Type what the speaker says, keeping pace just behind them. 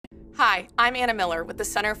Hi, I'm Anna Miller with the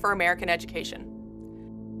Center for American Education.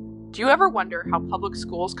 Do you ever wonder how public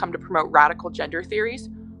schools come to promote radical gender theories?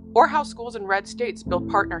 Or how schools in red states build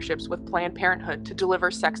partnerships with Planned Parenthood to deliver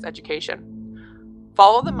sex education?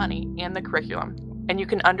 Follow the money and the curriculum, and you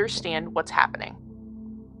can understand what's happening.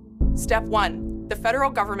 Step 1. The federal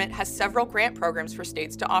government has several grant programs for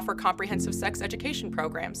states to offer comprehensive sex education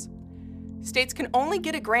programs. States can only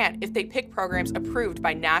get a grant if they pick programs approved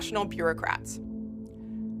by national bureaucrats.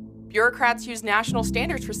 Bureaucrats use national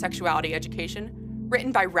standards for sexuality education,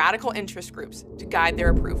 written by radical interest groups, to guide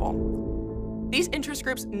their approval. These interest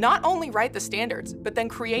groups not only write the standards, but then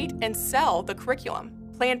create and sell the curriculum.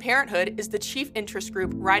 Planned Parenthood is the chief interest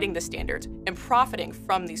group writing the standards and profiting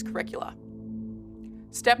from these curricula.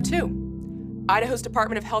 Step 2. Idaho's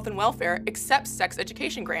Department of Health and Welfare accepts sex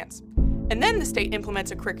education grants, and then the state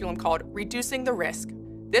implements a curriculum called Reducing the Risk.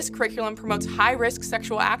 This curriculum promotes high-risk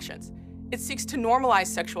sexual actions. It seeks to normalize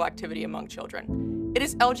sexual activity among children. It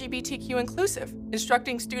is LGBTQ inclusive,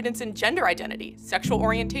 instructing students in gender identity, sexual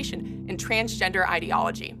orientation, and transgender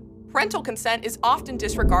ideology. Parental consent is often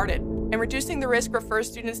disregarded, and Reducing the Risk refers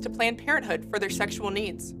students to Planned Parenthood for their sexual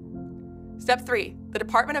needs. Step 3. The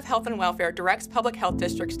Department of Health and Welfare directs public health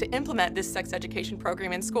districts to implement this sex education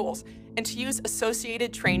program in schools and to use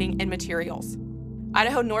associated training and materials.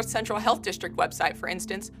 Idaho North Central Health District website, for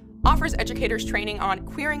instance, offers educators training on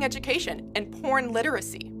queering education and porn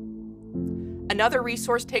literacy. Another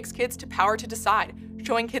resource takes kids to Power to Decide,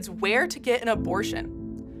 showing kids where to get an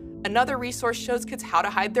abortion. Another resource shows kids how to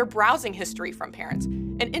hide their browsing history from parents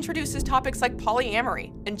and introduces topics like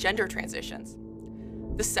polyamory and gender transitions.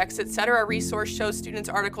 The Sex Etc. resource shows students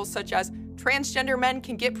articles such as Transgender Men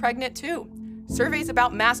Can Get Pregnant Too, surveys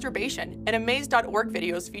about masturbation, and amaze.org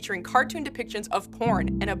videos featuring cartoon depictions of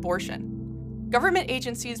porn and abortion. Government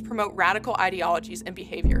agencies promote radical ideologies and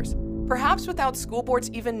behaviors, perhaps without school boards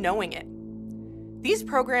even knowing it. These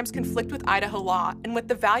programs conflict with Idaho law and with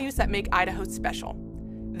the values that make Idaho special.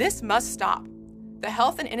 This must stop. The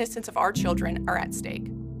health and innocence of our children are at stake.